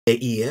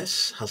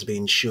LAES has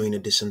been showing a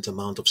decent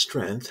amount of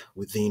strength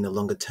within a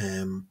longer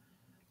term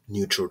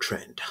neutral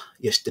trend.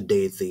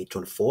 Yesterday, the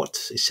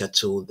 24th, it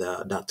settled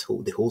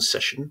the whole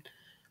session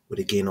with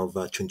a gain of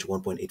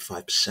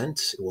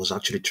 21.85%. It was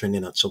actually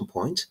trending at some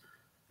point.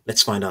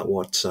 Let's find out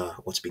what's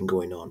been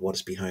going on, what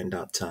is behind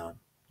that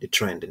the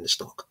trend in the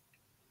stock.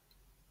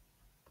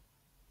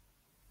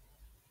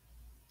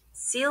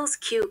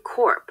 SEALSQ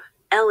Corp,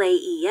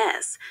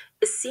 LAES,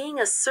 is seeing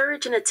a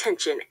surge in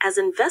attention as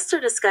investor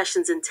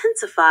discussions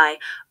intensify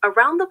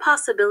around the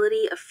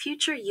possibility of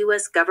future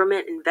U.S.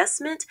 government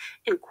investment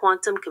in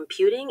quantum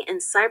computing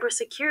and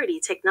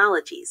cybersecurity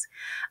technologies,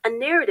 a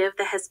narrative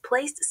that has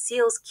placed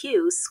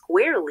SEALSQ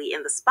squarely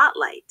in the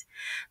spotlight.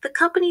 The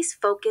company's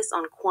focus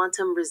on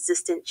quantum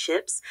resistant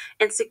chips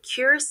and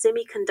secure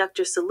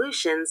semiconductor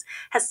solutions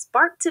has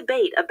sparked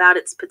debate about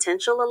its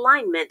potential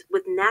alignment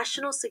with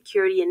national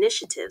security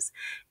initiatives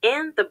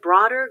and the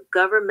broader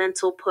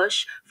governmental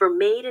push for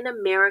Made in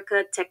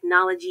America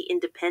technology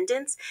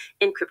independence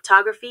in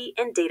cryptography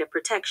and data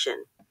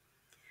protection.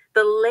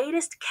 The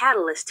latest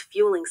catalyst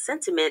fueling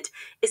sentiment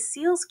is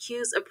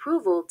SEALSQ's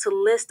approval to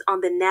list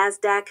on the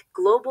Nasdaq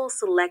Global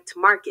Select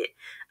Market,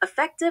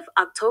 effective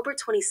October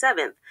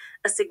 27th,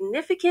 a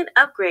significant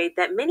upgrade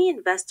that many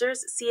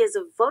investors see as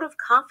a vote of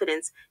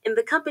confidence in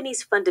the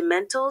company's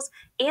fundamentals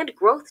and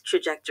growth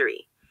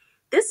trajectory.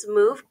 This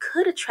move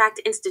could attract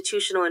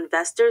institutional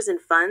investors and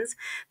funds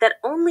that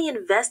only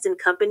invest in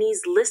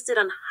companies listed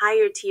on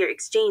higher tier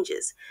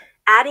exchanges,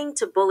 adding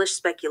to bullish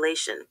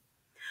speculation.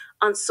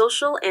 On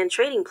social and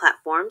trading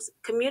platforms,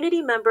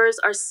 community members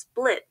are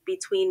split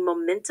between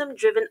momentum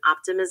driven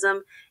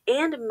optimism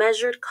and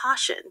measured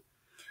caution.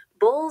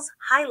 Bulls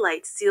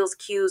highlight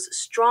SEALSQ's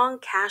strong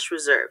cash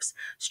reserves,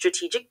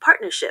 strategic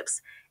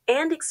partnerships,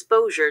 and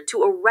exposure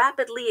to a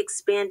rapidly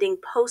expanding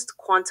post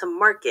quantum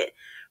market,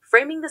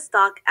 framing the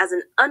stock as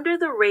an under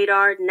the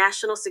radar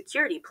national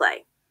security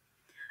play.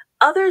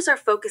 Others are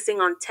focusing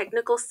on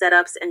technical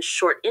setups and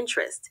short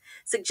interest,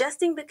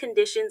 suggesting the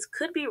conditions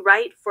could be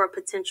right for a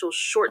potential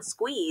short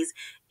squeeze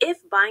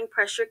if buying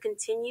pressure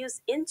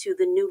continues into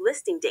the new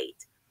listing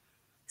date.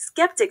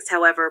 Skeptics,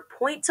 however,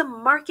 point to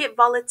market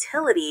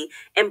volatility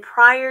and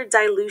prior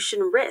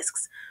dilution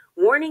risks,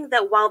 warning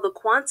that while the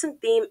quantum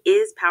theme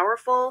is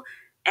powerful,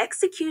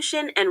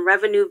 execution and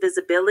revenue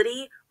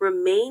visibility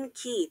remain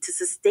key to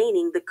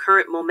sustaining the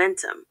current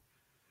momentum.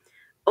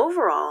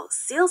 Overall,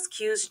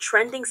 SEALSQ's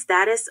trending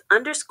status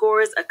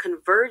underscores a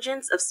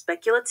convergence of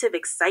speculative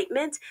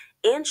excitement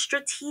and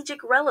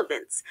strategic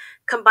relevance,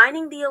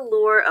 combining the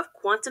allure of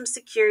quantum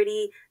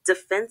security,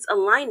 defense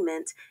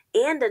alignment,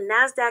 and a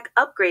NASDAQ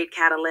upgrade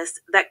catalyst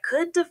that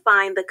could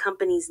define the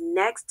company's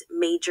next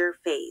major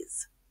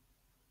phase.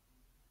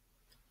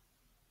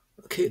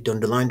 Okay, the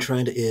underlying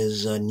trend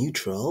is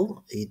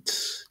neutral.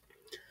 It's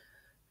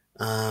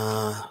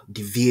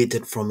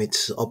deviated from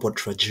its upward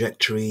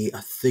trajectory.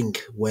 I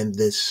think when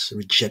this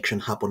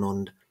rejection happened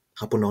on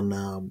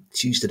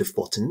Tuesday the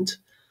 14th,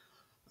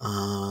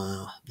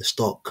 the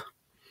stock,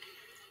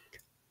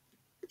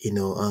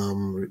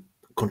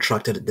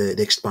 contracted the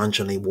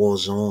expansion it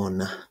was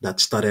on that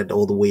started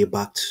all the way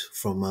back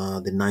from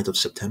the 9th of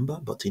September.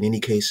 But in any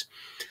case,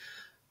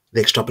 the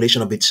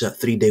extrapolation of its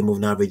 3-day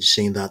moving average is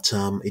saying that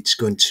it's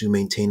going to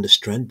maintain the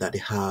strength that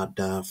it had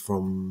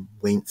from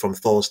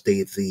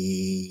Thursday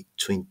the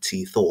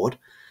 23rd.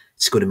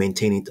 It's going to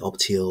maintain it up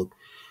till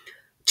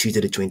Tuesday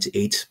the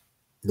 28th.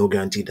 No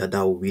guarantee that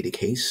that will be the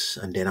case.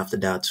 And then after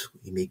that,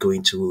 we may go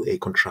into a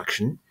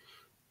contraction.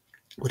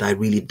 But I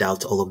really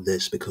doubt all of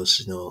this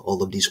because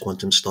all of these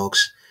quantum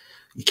stocks,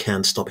 you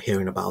can't stop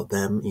hearing about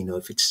them.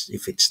 If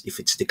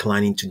it's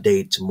declining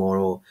today,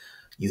 tomorrow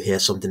you hear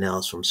something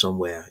else from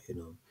somewhere.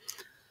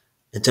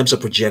 In terms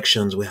of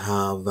projections, we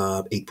have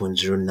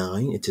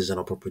 8.09. It is an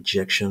upper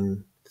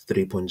projection.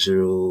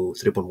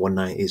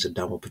 3.19 is a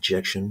downward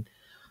projection.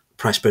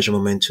 Price pressure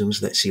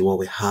momentums. Let's see what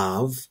we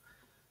have.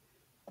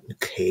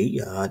 Okay,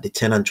 the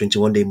 10 and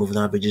 21 day moving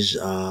averages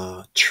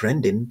are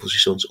trending.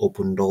 Positions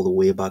opened all the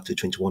way back to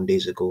 21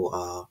 days ago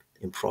are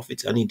in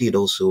profit. And indeed,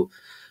 also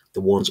the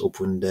ones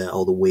opened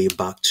all the way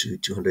back to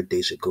 200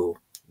 days ago,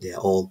 they're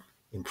all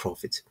in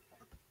profit.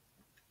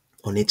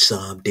 On its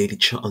daily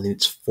chart, on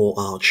its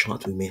 4-hour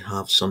chart, we may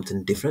have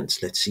something different.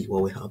 Let's see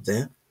what we have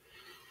there.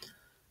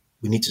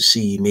 We need to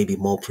see maybe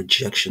more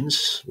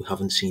projections. We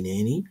haven't seen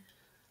any.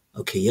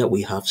 Okay, yeah,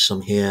 we have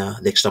some here.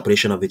 The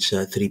extrapolation of its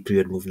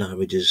 3-period moving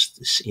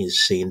averages is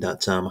saying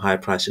that higher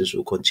prices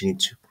will continue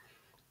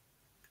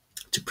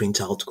to print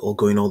out, or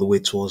going all the way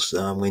towards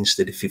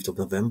Wednesday, the 5th of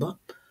November.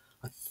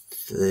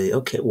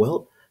 Okay,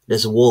 well,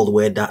 there's a world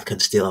where that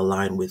can still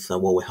align with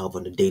what we have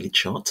on the daily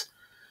chart,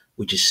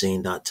 which is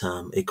saying that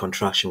a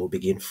contraction will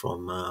begin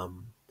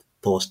from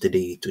Thursday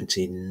the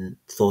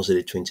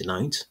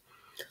 29th.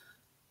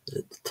 Is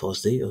it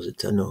Thursday or is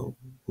it no,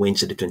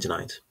 Wednesday the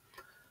 29th?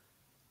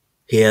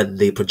 Here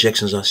the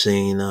projections are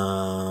saying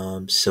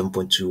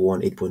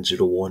 7.21,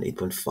 8.01,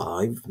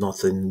 8.5.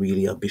 Nothing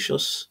really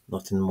ambitious,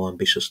 nothing more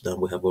ambitious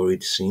than we have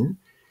already seen.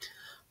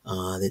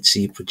 Let's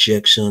see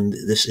projection.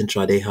 This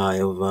intraday high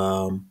of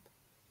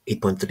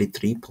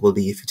 8.33,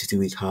 probably a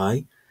 52-week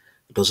high.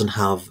 It doesn't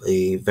have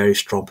a very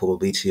strong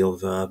probability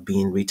of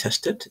being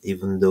retested,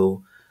 even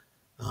though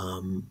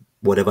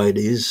whatever it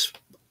is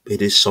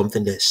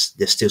something there's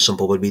still some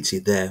probability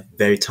there,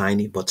 very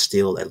tiny, but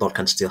still a lot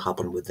can still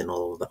happen within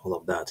all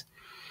of that.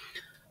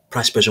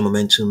 Price pressure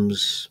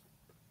momentums.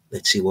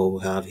 Let's see what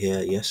we have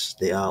here. Yes,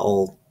 they are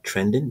all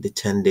trending. The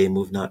 10-day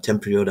moving average, 10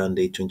 period and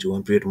the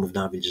 21 period moving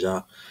averages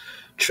are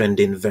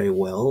trending very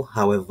well.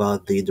 However,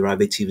 the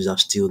derivatives are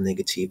still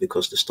negative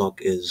because the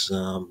stock is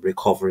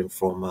recovering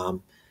from a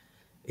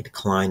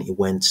decline. It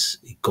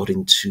got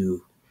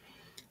into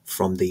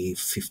from the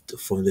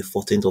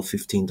 14th or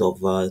 15th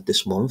of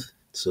this month.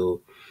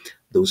 So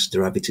those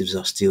derivatives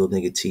are still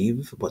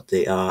negative, but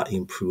they are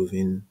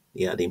improving.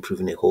 Yeah, they're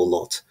improving a whole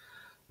lot.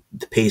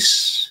 The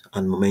pace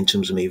and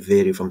momentums may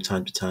vary from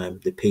time to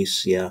time. The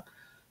pace, yeah,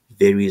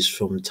 varies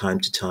from time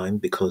to time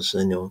because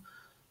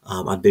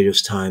at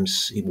various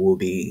times it will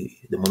be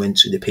the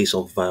momentum, the pace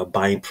of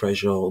buying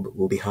pressure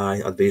will be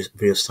high. At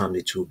various times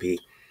it will be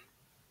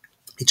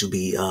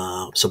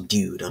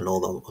subdued and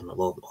all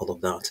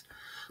of that.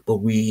 But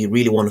we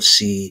really want to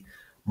see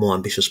more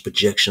ambitious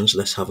projections.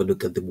 Let's have a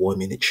look at the 1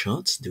 minute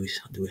charts. Do we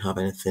have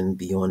anything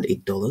beyond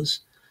 $8?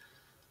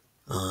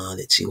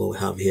 Let's see what we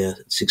have here: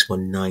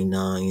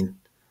 6.99,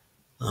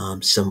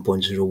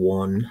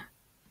 7.01.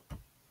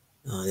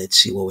 Let's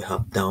see what we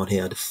have down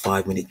here at the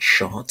 5 minute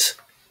chart.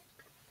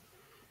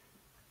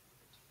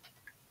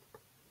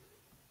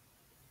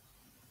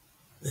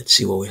 Let's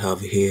see what we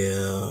have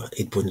here: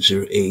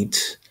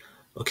 8.08.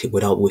 Okay,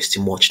 without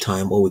wasting much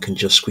time, all we can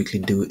just quickly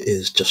do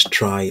is just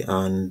try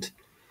and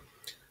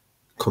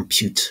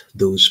compute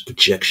those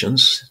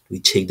projections.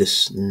 We take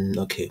this.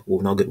 Okay,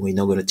 we're not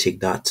going to take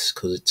that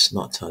because it's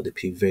not the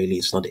P really.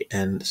 It's not the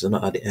end. It's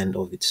not at the end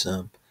of its.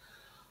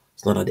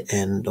 It's not at the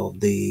end of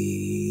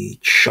the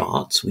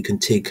chart. We can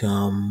take.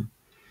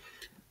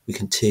 We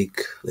can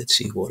take. Let's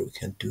see what we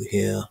can do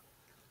here.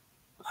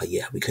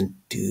 Yeah, we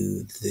can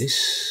do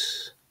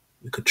this.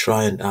 We could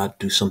try and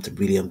do something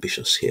really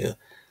ambitious here.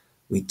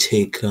 We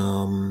take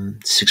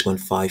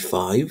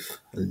 6.55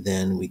 and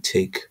then we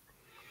take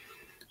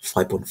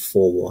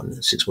 5.41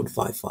 and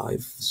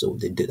 6.55. So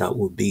that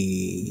would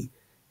be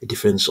a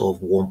difference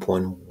of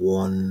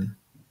 1.1,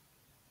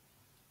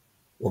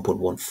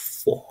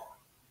 1.14,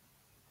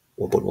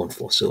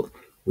 1.14. So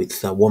with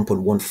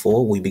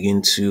 1.14, we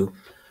begin to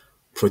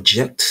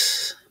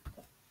project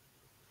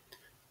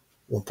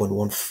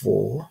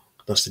 1.14.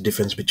 That's the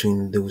difference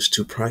between those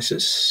two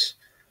prices.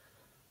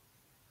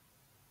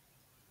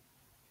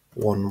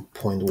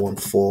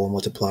 1.14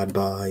 multiplied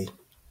by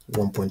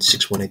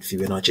 1.618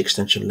 Fibonacci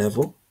extension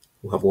level.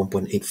 We have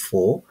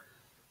 1.84.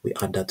 We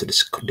add that to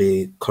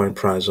the current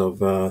price of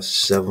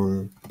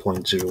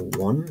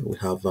 7.01. We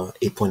have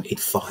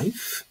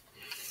 8.85.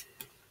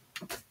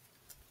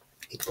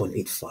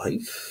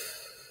 8.85.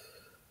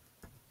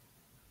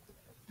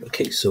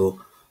 Okay, so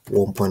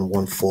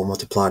 1.14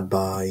 multiplied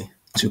by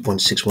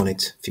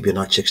 2.618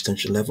 Fibonacci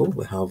extension level.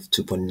 We have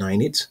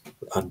 2.98.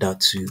 We add that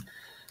to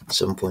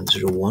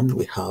 7.01.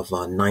 We have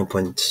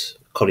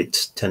call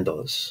it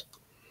 $10.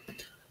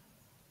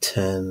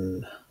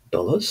 $10.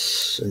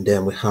 And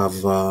then we have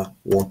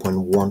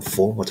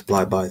 1.14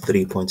 multiplied by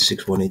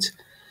 3.618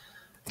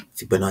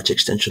 Fibonacci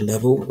extension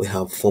level. We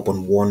have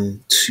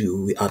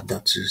 4.12. We add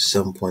that to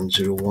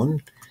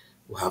 7.01.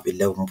 We have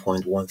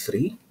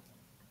 11.13.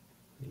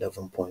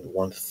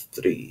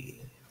 11.13.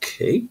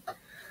 Okay.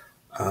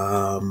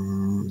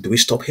 Do we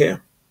stop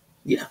here?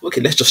 Yeah.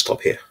 Okay. Let's just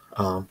stop here.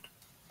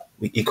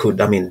 It could.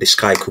 I mean, the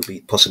sky could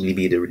possibly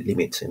be the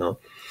limit. So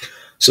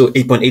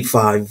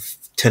 8.85,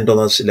 $10,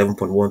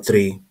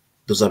 11.13.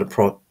 Those are the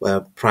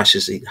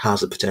prices it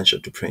has the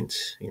potential to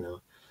print.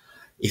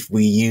 If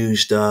we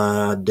used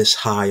this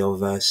high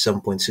of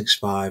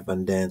 7.65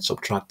 and then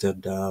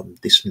subtracted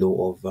this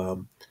low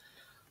of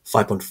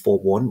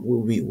 5.41,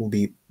 we'll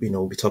be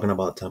talking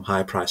about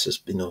higher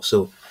prices.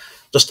 So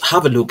just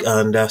have a look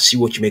and see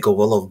what you make of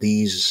all of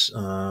these,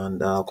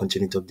 and I'll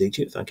continue to update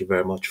you. Thank you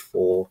very much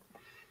for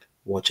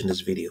watching this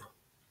video.